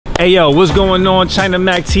Hey yo, what's going on?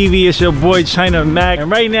 Chinamac TV, it's your boy Chinamac.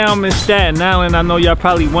 And right now I'm in Staten Island. I know y'all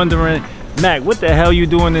probably wondering, Mac, what the hell you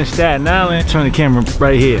doing in Staten Island? Turn the camera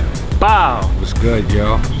right here. Bow! What's good,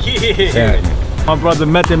 y'all? Yeah! My brother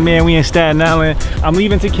Method Man, we in Staten Island. I'm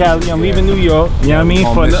leaving to Cali, I'm leaving New York, you know what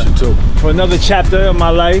I mean? For another chapter of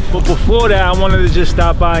my life. But before that, I wanted to just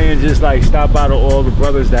stop by and just like stop by to all the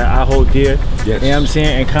brothers that I hold dear. Yes. You know what I'm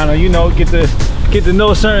saying? And kind of, you know, get to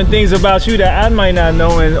know certain things about you that I might not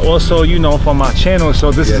know, and also, you know, for my channel.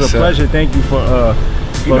 So this is a pleasure. Thank you for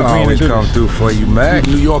you know, I always come through for you, Mac.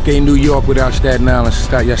 New York ain't New York without Staten Island.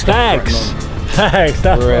 Facts.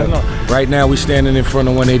 Right now we standing in front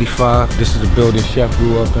of 185. This is the building Chef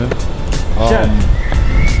grew up in. Chef?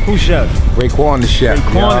 Who's Chef? Raekwon the Chef.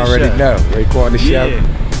 You already know. Raekwon the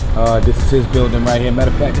Chef. This is his building right here.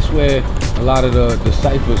 Matter of fact, this is where a lot of the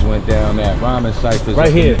ciphers went down there. Rhyming ciphers.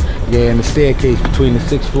 Right here. Yeah, in the staircase between the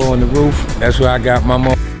 6th floor and the roof. That's where I got my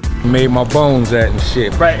mom. Made my bones at and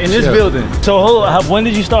shit. Right, in this building. So hold on, when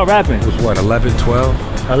did you start rapping? It was what, 11,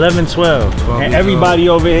 12? 11, 12. And everybody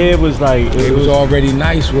over here was like... It was already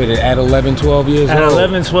nice with it at 11, 12 years old. At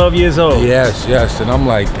 11, 12 years old. Yes, yes. And I'm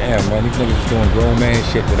like, damn, man, these niggas is doing grown man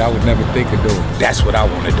shit that I would never think of doing. That's what I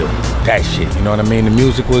want to do. That shit, you know what I mean? The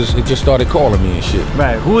music was, it just started calling me and shit.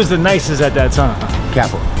 Right. Who was the nicest at that time?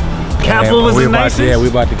 Kappa. Kappa was the nicest? Yeah, we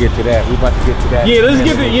about to get to that. Yeah, let's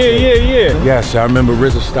get it. Yeah. Yes, I remember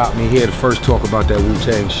RZA stopped me here to first talk about that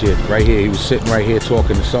Wutang shit. Right here, he was sitting right here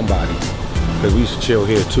talking to somebody. Cause we used to chill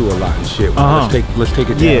here too a lot and shit. Let's take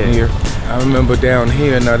it down here. I remember down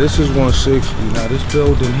here, now this is 160. Now this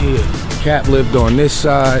building here, Cap lived on this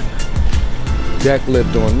side. Deck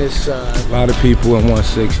lived on this side. A lot of people in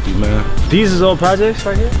 160, man. These is all projects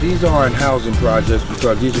right here? These aren't housing projects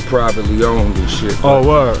because these are privately owned and shit. Oh,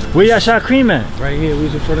 word. Where y'all shot Cream at? Right here, we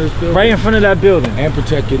was in front of this building. Right in front of that building. And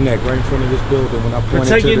Protect Your Neck, right in front of this building. When I pointed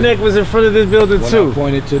Protect Your Neck was in front of this building too. When I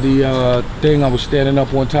pointed to the thing, I was standing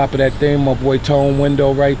up on top of that thing, my boy Tone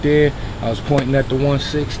window right there. I was pointing at the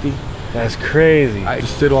 160. That's crazy. I used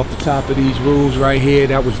to sit off the top of these roofs right here.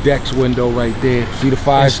 That was Deck's window right there. See the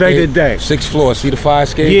fire escape? Inspector Deck. 6th floor. See the fire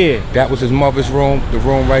escape? Yeah. That was his mother's room. The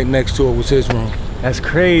room right next to it was his room. That's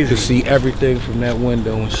crazy. To see everything from that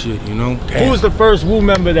window and shit, you know? Damn. Who was the first Wu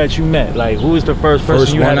member that you met? Like, who was the first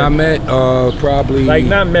person you had? I met, probably... Like,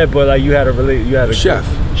 not met, but like you had a Chef.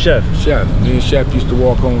 Chef. Me and Chef used to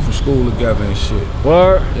walk home from school together and shit.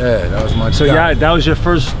 Word? Yeah, that was my So yeah, that was your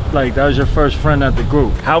first friend at the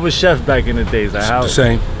group. How was Chef back in the days? Like, how? The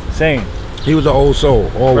same. Same. He was an old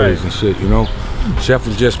soul, always and shit, you know? Chef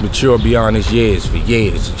was just mature beyond his years for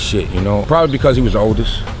years and shit, you know? Probably because he was the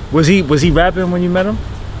oldest. Was he rapping when you met him?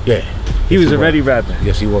 Yeah. He was already rapping?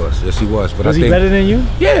 Yes, he was. Yes, he was. But was he better than you?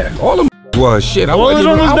 Yeah, all of them was. Shit, I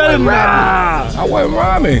wasn't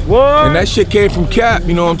rhyming. What? And that shit came from Cap,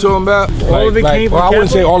 you know what I'm talking about? All of it came from Cap? I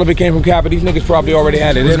wouldn't say all of it came from Cap, but these niggas probably already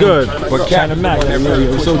had it. It's good. But Chinamac,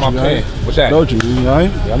 what's that? Told you, right?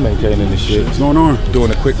 Yeah, I'm maintaining this shit. What's going on?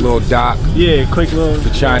 Doing a quick little doc. Yeah, quick little. For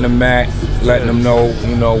Chinamac, letting them know,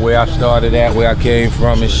 you know, where I started at, where I came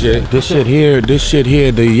from and shit. This shit here,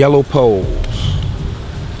 the yellow poles.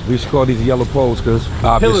 We used to call these yellow poles because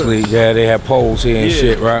obviously, yeah, they have poles here and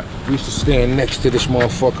shit, right? We used to stand next to this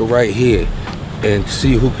motherfucker right here and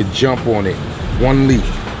see who could jump on it. One leaf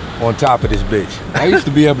on top of this bitch. I used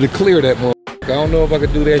to be able to clear that motherfucker. I don't know if I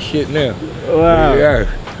could do that shit now. Wow. Yeah.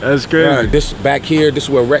 That's crazy. Yeah, this back here, this is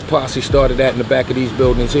where Rec Posse started at in the back of these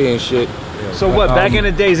buildings here and shit. So what, back in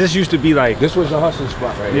the days, this used to be like... This was a hustling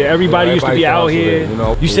spot right here. Yeah, everybody used to be out here. You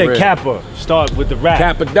know, you said Kappa, start with the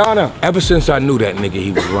rap. Kappadonna. Ever since I knew that nigga,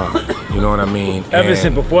 he was rhyming. You know what I mean? Ever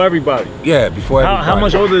since, before everybody? Yeah, before everybody. How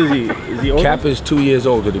much older is he? Is he older? Kappa is 2 years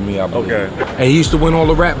older than me, I believe. Okay. And he used to win all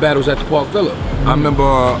the rap battles at the Park Villa. I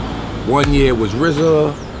remember one year it was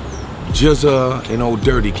RZA, Jizza, and Old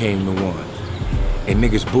Dirty came to one. And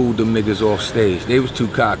niggas booed them niggas off stage. They was too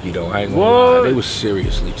cocky though, I ain't gonna lie. They was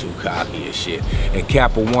seriously too cocky and shit. And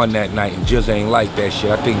Kappa won that night and Jizza ain't like that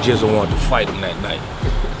shit. I think Jizza wanted to fight him that night.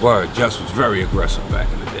 Word, Just was very aggressive back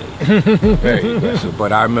in the day. Very aggressive.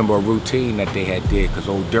 But I remember a routine that they had did because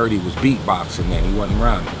Old Dirty was beatboxing then, he wasn't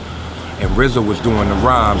rhyming. And RZA was doing the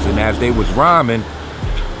rhymes, and as they was rhyming,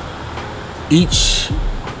 each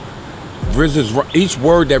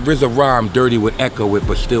word that RZA rhymed, Dirty would echo it,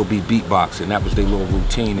 but still be beatboxing. That was their little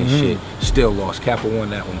routine and shit. Still lost. Kappa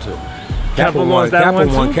won that one too.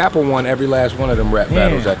 Kappa won every last one of them rap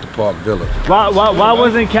battles at the Park Villa. Why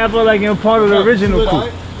wasn't Kappa like in part of the original crew?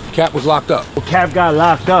 Cap was locked up. Well, Cap got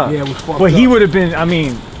locked up. Yeah, it was fucked up. But he would have been, I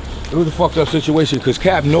mean... It was a fucked up situation because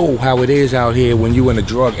Cap know how it is out here when you in a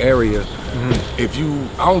drug area. If you,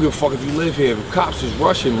 I don't give a fuck if you live here. If cops is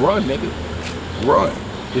rushing, run, nigga. Run.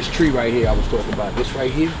 This tree right here I was talking about, this right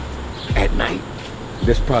here, at night,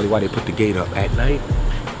 that's probably why they put the gate up. At night,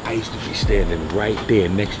 I used to be standing right there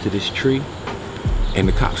next to this tree, and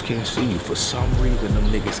the cops can't see you. For some reason, them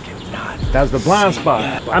niggas cannot. That's the blind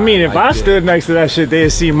spot. I mean, if I stood next to that shit, they'd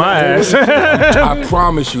see my ass. I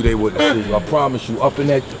promise you they wouldn't see you. I promise you, up in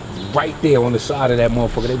that, right there on the side of that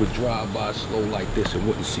motherfucker, they would drive by slow like this and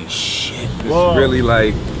wouldn't see shit. It's really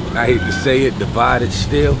like, I hate to say it, divided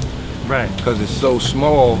still. Right. Because it's so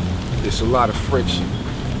small, it's a lot of friction.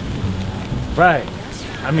 Right.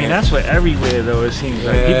 I mean, that's what everywhere though, it seems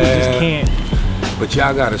like. People just can't. But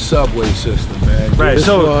y'all got a subway system, man. Right,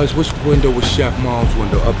 so. Which window was Chef Mom's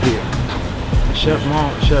window? Up here. Chef,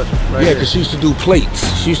 right. Yeah, because she used to do plates.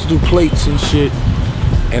 She used to do plates and shit.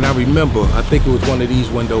 And I remember, I think it was one of these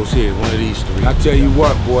windows here, one of these three. I tell you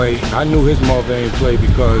what, boy, I knew his mother ain't play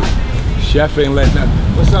because Chef ain't let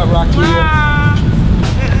nothing. What's up, Rakia?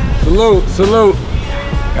 Salute, salute.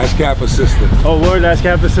 That's Kappa's sister. Oh, word, that's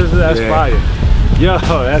Kappa's sister? That's fire. Yo,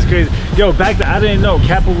 that's crazy. Yo, back then, I didn't know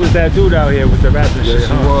Kappa was that dude out here with the rap and shit. Yes,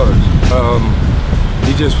 he was.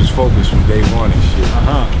 He just was focused from day one and shit.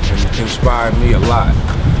 And inspired me a lot.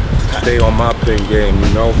 Stay on my pen game,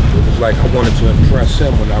 you know? It was like I wanted to impress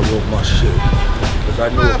him when I wrote my shit. Because I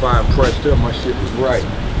knew if I impressed him, my shit was right.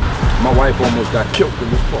 My wife almost got killed in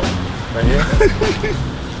this part. Right here?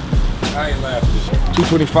 I ain't laughing.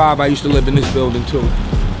 225, I used to live in this building too.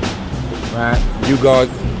 Right? You got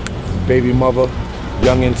baby mother,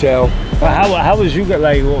 young intel. How was you got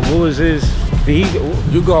like what was his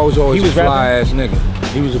Hugo was always a fly ass nigga.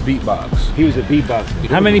 He was a beatbox. He was a beatboxer.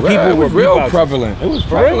 How many people were real prevalent? It was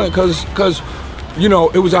prevalent because you know,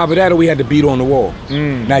 it was either that or we had to beat on the wall.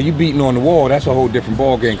 Now you beating on the wall, that's a whole different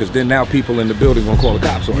ball game because then now people in the building gonna call the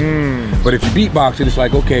cops on you. But if you beatboxing, it's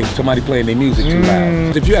like, okay, somebody playing their music too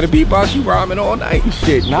loud. If you had a beatbox, you rhyming all night and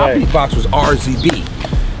shit. Now our beatbox was RZB.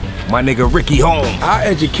 My nigga Ricky Holmes. Our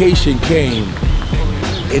education came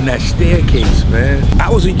in that staircase, man. I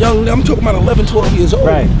was a young, I'm talking about 11, 12 years old.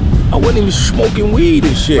 Right. I wasn't even smoking weed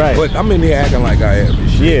and shit, but I'm in here acting like I am and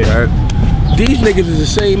shit. Right? These niggas is the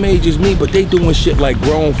same age as me, but they doing shit like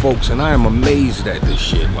grown folks, and I am amazed at this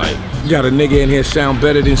shit. Like, you got a nigga in here sound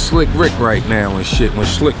better than Slick Rick right now and shit when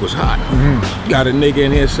Slick was hot. Got a nigga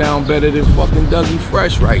in here sound better than fucking Dougie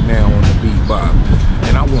Fresh right now on the beatbox.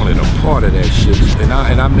 And I wanted a part of that shit, and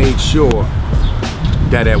I made sure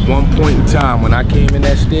that at one point in time when I came in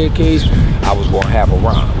that staircase, I was gonna have a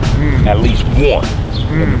rhyme, at least one.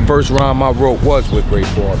 And the first rhyme I wrote was with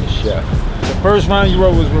Raekwon the Chef. The first rhyme you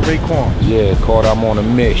wrote was with Raekwon? Yeah, called I'm on a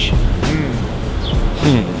Mission.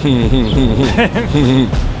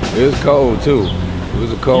 It was cold too. It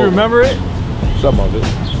was a cold. You remember it? Some of it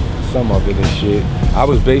and shit. I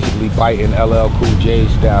was basically biting LL Cool J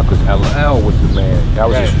style because LL was the man. That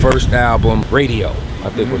was his first album, Radio. I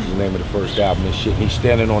think was the name of the first album and shit. He's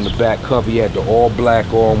standing on the back cover. He had the all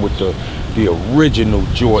black on with the original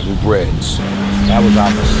Jordan breads. That was our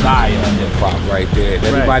messiah of hip hop right there. And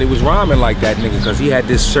everybody was rhyming like that nigga because he had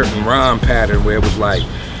this certain rhyme pattern where it was like,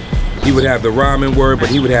 he would have the rhyming word, but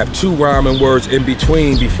he would have two rhyming words in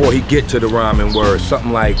between before he get to the rhyming word.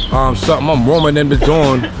 Something like, something I'm roaming in the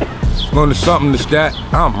dawn. On to something that's that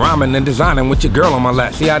I'm rhyming and designing with your girl on my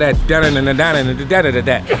lap. See how that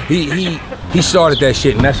he started that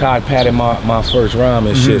shit, and that's how I padded my first rhyme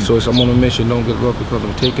and shit. So it's I'm on a mission, don't get up because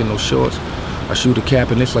I'm taking no shorts. I shoot a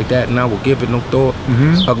cap and it's like that, and I will give it no thought.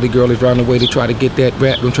 Ugly girl is running away to try to get that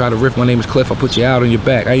rap. Don't try to riff. My name is Cliff. I put you out on your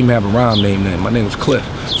back. I even have a rhyme name then. My name is Cliff.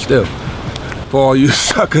 Still. For all you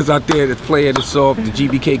suckers out there that's playing it soft, the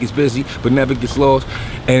GBK gets busy but never gets lost.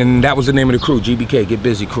 And that was the name of the crew, GBK, Get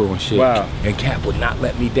Busy Crew and shit. Wow. And Cap would not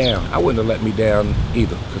let me down. I wouldn't have let me down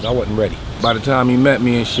either, because I wasn't ready. By the time he met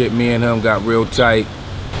me and shit, me and him got real tight.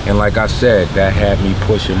 And like I said, that had me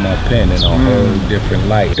pushing my pen in a whole different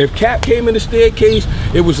light. If Cap came in the staircase,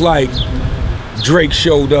 it was like Drake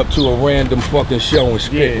showed up to a random fucking show and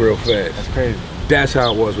spit real fast. That's crazy. That's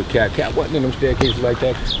how it was with Cap. Cap wasn't in them staircases like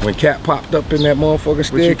that. When Cap popped up in that motherfucking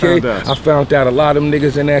staircase, I found out a lot of them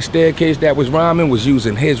niggas in that staircase that was rhyming was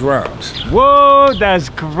using his rhymes. Whoa, that's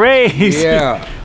crazy. Yeah.